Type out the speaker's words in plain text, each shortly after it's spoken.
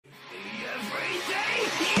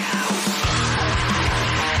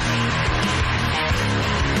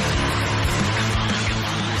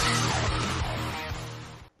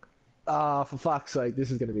for fuck's sake,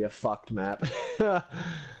 this is going to be a fucked map.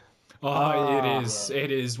 Oh, it is.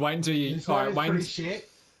 It is. Wait until you. This All one right, is pretty shit.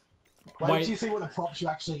 Wait till you see what the props you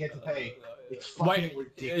actually get to pay. It's fucking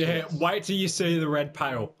ridiculous. Yeah, wait till you see the red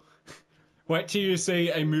pail. Wait till you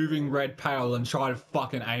see a moving red pail and try to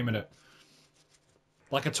fucking aim at it.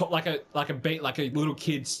 Like a little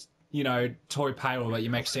kid's, you know, toy pail that you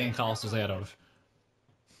make sandcastles out of.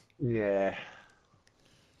 Yeah.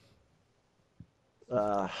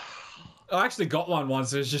 I actually got one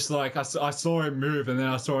once. It was just like I saw him move, and then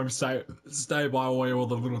I saw him stay by where all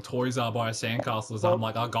the little toys are by a sandcastles. I'm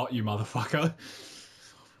like, I got you, motherfucker.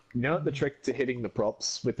 You know what the trick to hitting the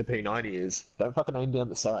props with the P90 is? Don't fucking aim down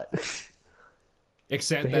the sight.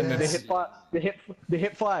 Except then the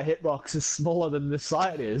hipfire hitbox is smaller than the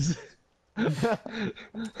sight is.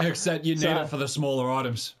 Except you need it for the smaller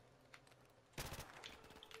items.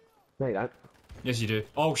 No, you don't. Yes, you do.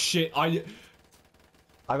 Oh shit! I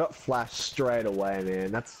got flashed straight away, man.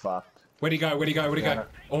 That's fucked. Where'd he go? Where'd he go? Where'd he go?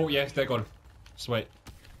 Oh yeah, they got him. Sweet.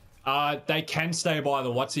 They can stay by the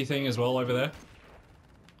whatsy thing as well over there.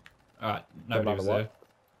 Alright, nobody was there.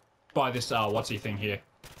 By this whatsy thing here.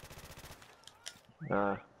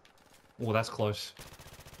 Oh, that's close.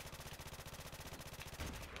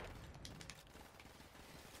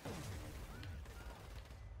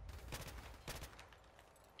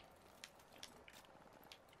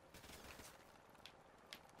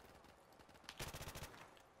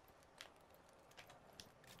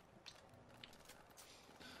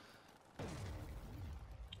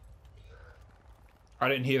 I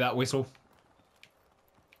didn't hear that whistle.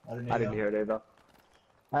 I didn't hear it either.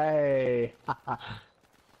 Hey!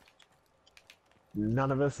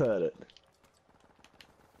 None of us heard it.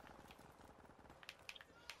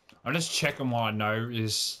 I'm just checking what I know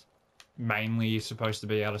is mainly supposed to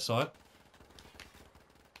be out of sight.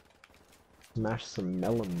 Smash some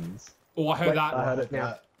melons. Oh, I heard that. I heard it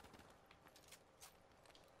now.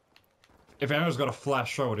 If anyone's got a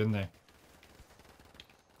flash, throw it in there.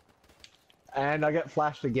 And I get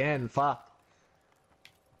flashed again. Fuck.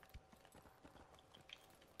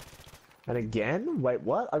 And again? Wait,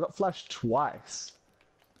 what? I got flashed twice.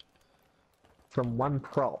 From one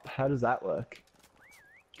prop. How does that work?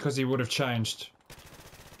 Because he would have changed.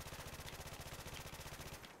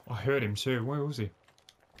 I heard him too. Where was he?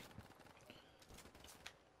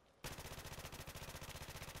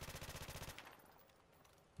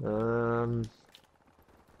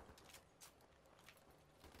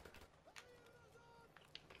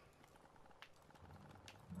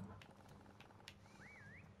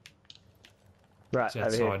 Right, It's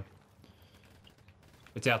outside. over here.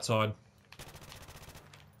 It's outside.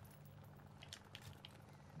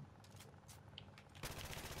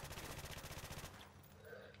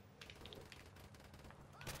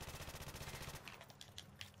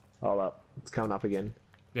 Hold up. It's coming up again.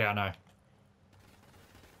 Yeah, I know.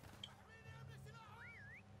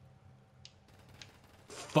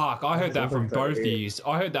 Fuck, I heard that from both ears.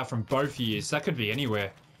 I heard that from both ears. That could be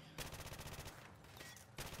anywhere.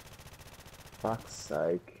 Fuck's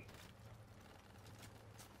sake.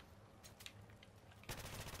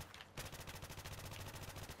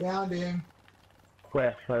 Found him.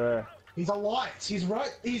 Where? He's a light. He's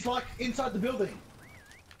right. He's like inside the building.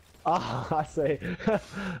 Ah, I see.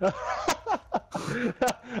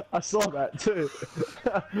 I saw that too.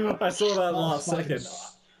 I saw that last second.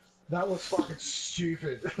 That was fucking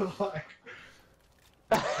stupid. Like.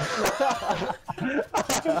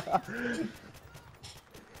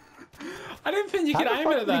 I didn't think you could aim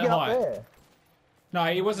it at that height. No,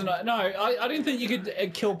 he wasn't. No, I didn't think you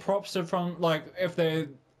could kill props from like if they're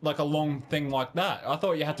like a long thing like that. I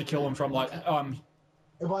thought you had to kill them from like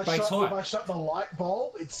If I shot the light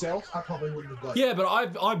bulb itself, I probably wouldn't have got it. Yeah, but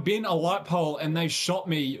I've been a light pole and they shot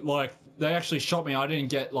me like they actually shot me. I didn't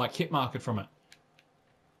get like hit market from it.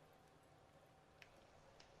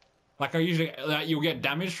 Like I usually you'll get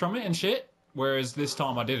damage from it and shit, whereas this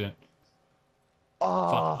time I didn't.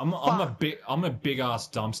 Oh, fuck. I'm a big ass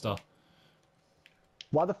dumpster.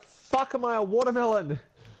 Why the fuck am I a watermelon?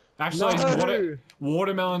 Actually, No!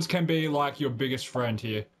 watermelons can be like your biggest friend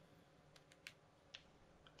here.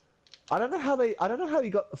 I don't know how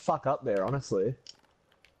you got the fuck up there, honestly.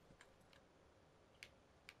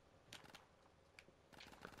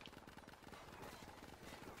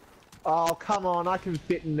 Oh, come on, I can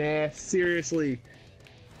fit in there, seriously.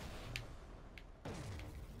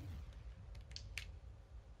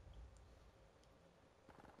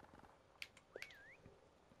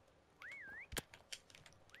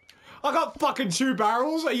 I got fucking 2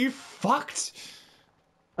 barrels. Are you fucked?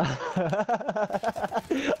 I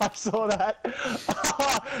saw that.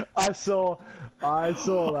 I saw I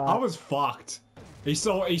saw I that. was fucked. He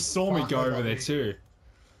saw me go over there too.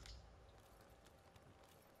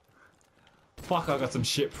 Fuck, I got some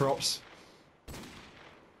shit props.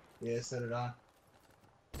 Yeah, so did I.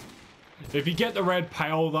 If you get the red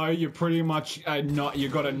pale though, you're pretty much you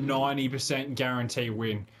got a 90% guarantee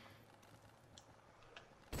win.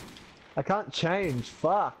 I can't change.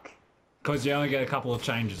 Fuck. Because you only get a couple of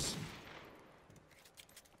changes.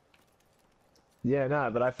 Yeah, no,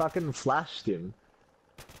 but I fucking flashed him.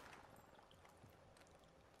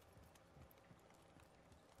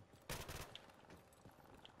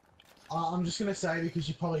 I'm just gonna say, because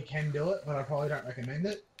you probably can do it, but I probably don't recommend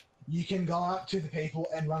it. You can go up to the people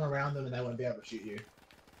and run around them and they won't be able to shoot you.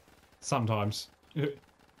 Sometimes. It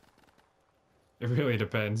really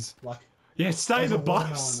depends. Like, Yeah, stay as the a watermelon,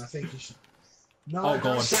 bus. I think you should. No, Oh, don't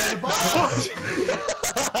God. stay the bus!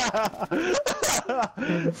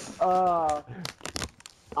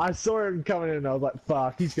 I saw him coming in and I was like,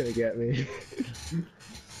 fuck, he's gonna get me.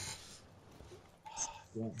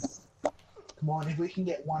 Come on, if we can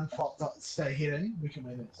get one prop that stay hidden, we can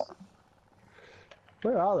win this.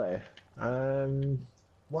 Where are they?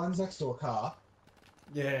 One's next to a car.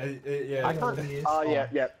 Yeah, I can't. Oh, yeah,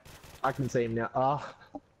 yeah. I can see him now. Oh,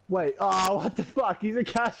 wait. Oh, what the fuck? He's a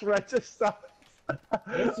cash register.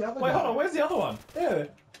 Where's the other Wait, guy? hold on, where's the other one? Yeah.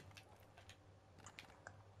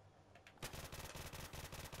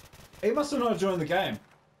 He must have not joined the game.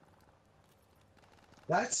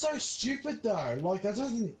 That's so stupid though. Like, that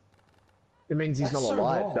doesn't. It means he's That's not so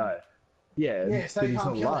alive, wrong. though. Yeah, Yes, but they he's can't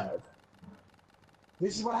not kill him. alive.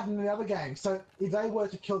 This is what happened in the other game. So if they were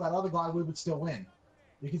to kill that other guy, we would still win.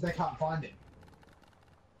 Because they can't find him.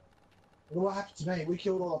 Well, what happened to me? We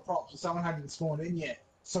killed all the props, but someone hadn't spawned in yet.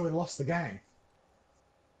 So we lost the game.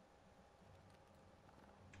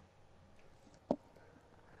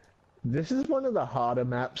 This is one of the harder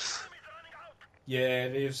maps. Yeah,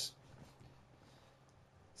 it is.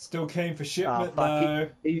 Still keen for shipment Fuck, though.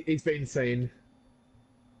 he's been seen.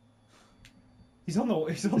 He's on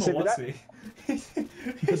the See, Watsy.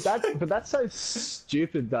 But that's so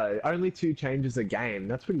stupid though. Only 2 changes a game.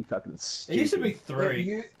 That's pretty fucking stupid. It used to be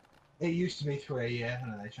 3. It used to be 3, yeah,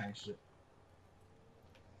 and then they changed it.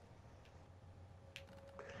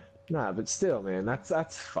 Nah, but still, man, that's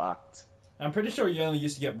fucked. I'm pretty sure you only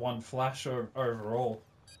used to get 1 flash overall.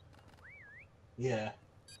 Yeah.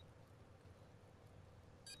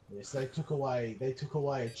 Yes, they took away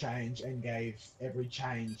a change and gave every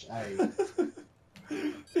change a.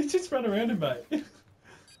 He just ran around him, mate.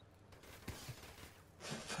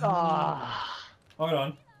 Ah, Hold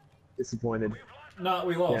on. disappointed. No,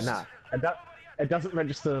 we lost. Yeah, nah. It doesn't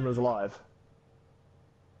register them as alive.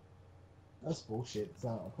 That's bullshit.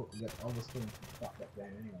 So I'll just put fuck that game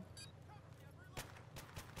anyway.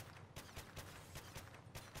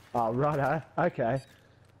 Oh, righto. Okay.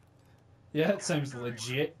 Yeah, it seems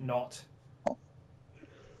legit not.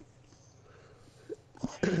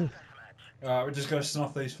 Alright, we're just gonna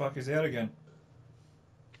snuff these fuckers out again.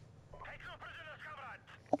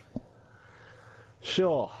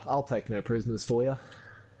 Sure, I'll take no prisoners for you.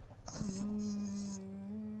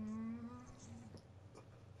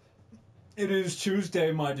 It is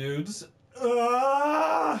Tuesday, my dudes.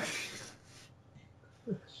 Ah!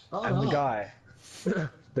 And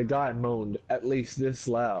the guy moaned at least this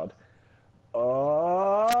loud.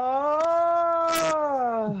 Oh!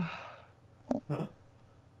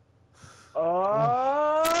 Oh!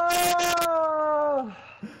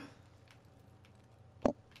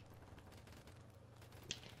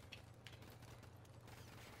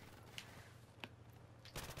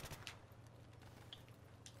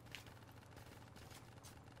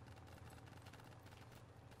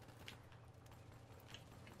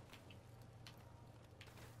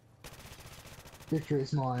 Victory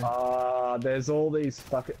is mine. There's all these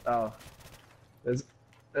fucking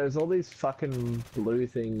there's all these fucking blue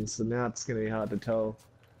things, so now it's gonna be hard to tell.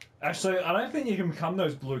 Actually, I don't think you can become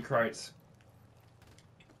those blue crates.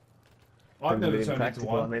 I've They're never being turned into practical.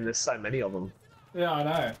 I one. mean, there's so many of them. Yeah, I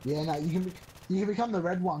know. Yeah, no, you can become the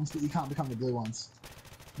red ones, but you can't become the blue ones.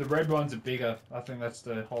 The red ones are bigger. I think that's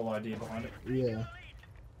the whole idea behind it. Yeah.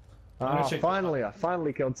 I'm gonna Ah, check- finally, I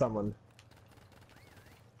finally killed someone.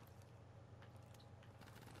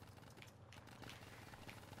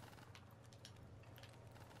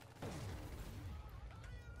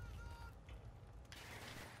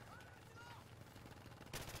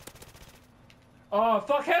 Oh,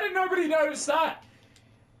 fuck, how did nobody notice that?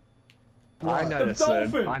 I The noticed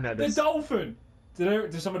dolphin! it. I noticed. The dolphin!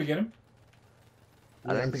 Did somebody get him?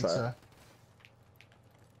 I don't think so.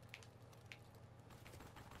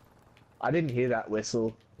 I didn't hear that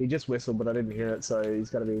whistle. He just whistled, but I didn't hear it, so he's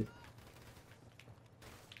gotta be...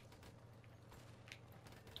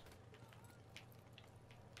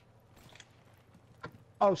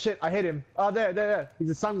 Oh shit, I hit him. Oh, there.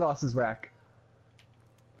 He's a sunglasses rack.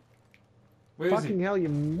 Where is Fucking he? hell, you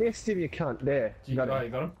missed him, you cunt. There. You got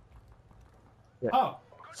him? Yeah. Oh,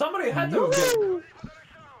 somebody had to have gotten.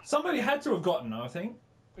 Somebody had to have gotten, I think,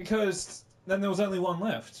 because then there was only one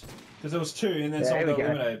left. Because there was two, and then Yeah, someone here got we go.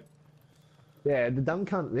 eliminated. Yeah, the dumb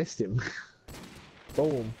cunt missed him.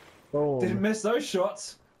 Boom. Boom. Didn't miss those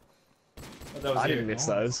shots. Oh, that was I you. didn't miss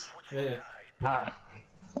Oh. those. Yeah. Ah.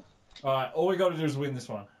 Alright, all we gotta do is win this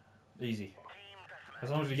one. Easy. As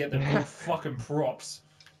long as we get the good fucking props.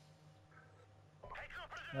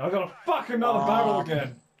 Now I gotta fuck another barrel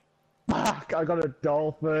again. Fuck, I got a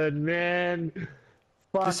dolphin, man.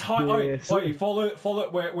 Fuck Just hide. this. Wait, follow.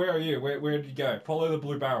 Where are you? Where did you go? Follow the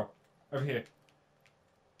blue barrel. Over here.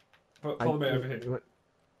 Follow me over here.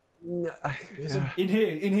 In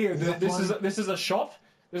here. This is a shop.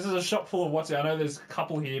 This is a shop full of what's it? I know there's a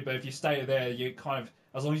couple here, but if you stay there, you kind of,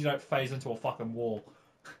 as long as you don't phase into a fucking wall.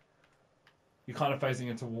 You're kind of phasing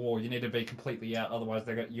into a wall. You need to be completely out, otherwise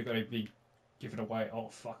you're going to be given away. Oh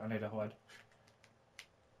fuck! I need to hide.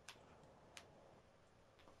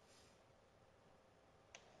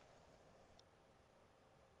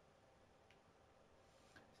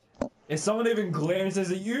 If someone even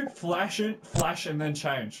glances at you, flash, and then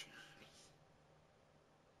change.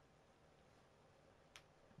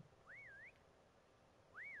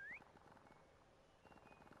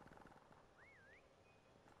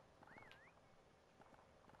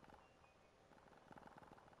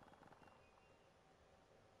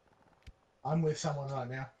 I'm with someone right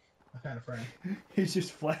now. I found a friend. He's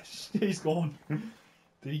just flashed. He's gone.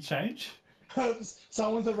 Did he change?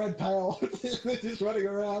 Someone's a red pail. They're just running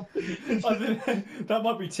around. That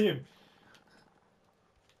might be Tim.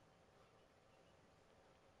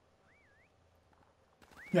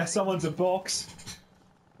 Yeah, someone's a box.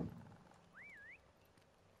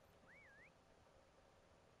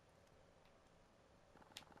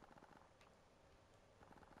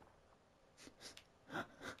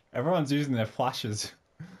 Everyone's using their flashes.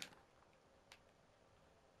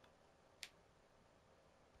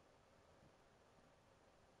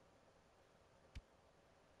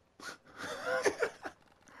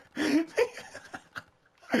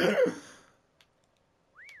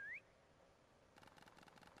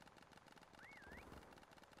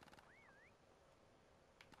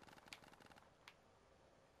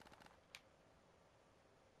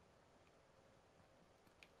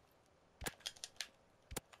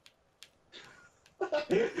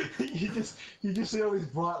 you just see all these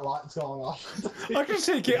bright lights going off. I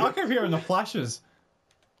can hear in the flashes.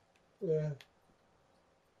 Yeah.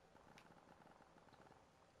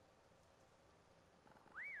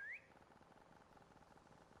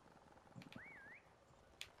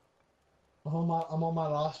 I'm on my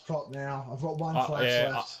last prop now. I've got one flash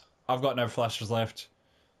left. I've got no flashes left.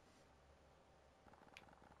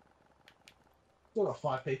 Still got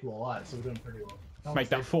 5 people alive, so we're doing pretty well. Make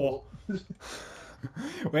that 4.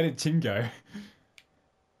 Where did Tim go?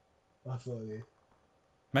 I feel you.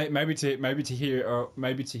 Maybe to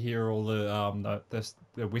hear all the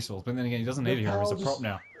whistles, but then again he doesn't need to hear them as a prop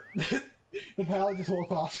now. The power just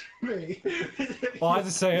walked past me. Oh, I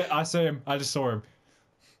just say it. I see him. I just saw him.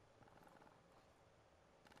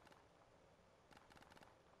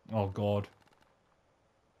 Oh god.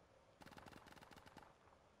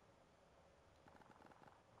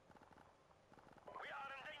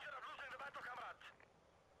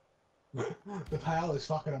 The pail is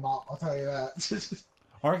fucking him up, I'll tell you that.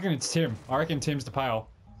 I reckon it's Tim. I reckon Tim's the pale.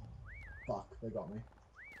 Fuck, they got me.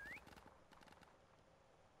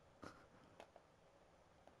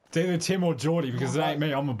 It's either Tim or Geordie because it ain't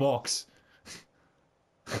me. I'm a box.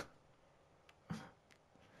 They're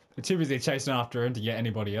too busy chasing after him to get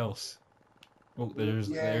anybody else. Oh, there's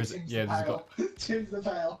got. Tim's the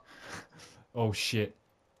pail. Oh shit.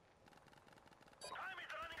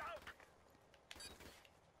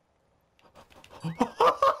 How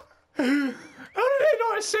did he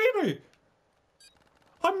not see me?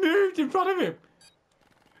 I moved in front of him.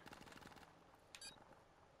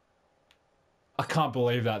 I can't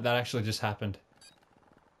believe that. That actually just happened.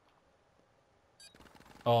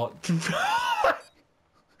 Oh.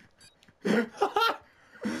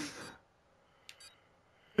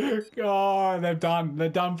 God, they're done. They're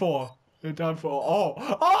done for. They're done for. Oh.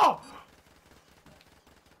 Oh!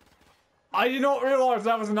 I did not realise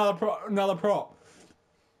that was another prop.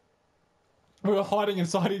 We were hiding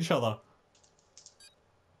inside each other.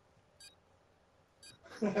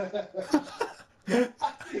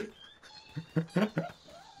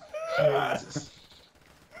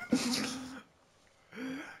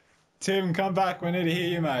 Tim, come back. We need to hear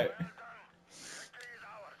you, mate.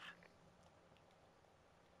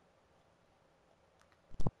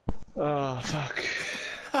 Oh, fuck.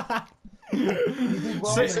 You did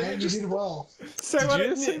well, So- man. You did well. So Did what you it-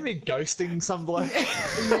 just see me ghosting some bloke?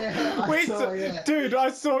 Yeah, I Wait, saw, yeah. dude, I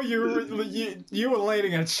saw you were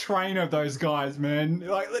leading a train of those guys, man.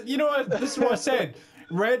 Like, you know what? This is what I said.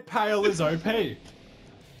 Red Pale is OP.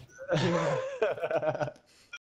 Yeah.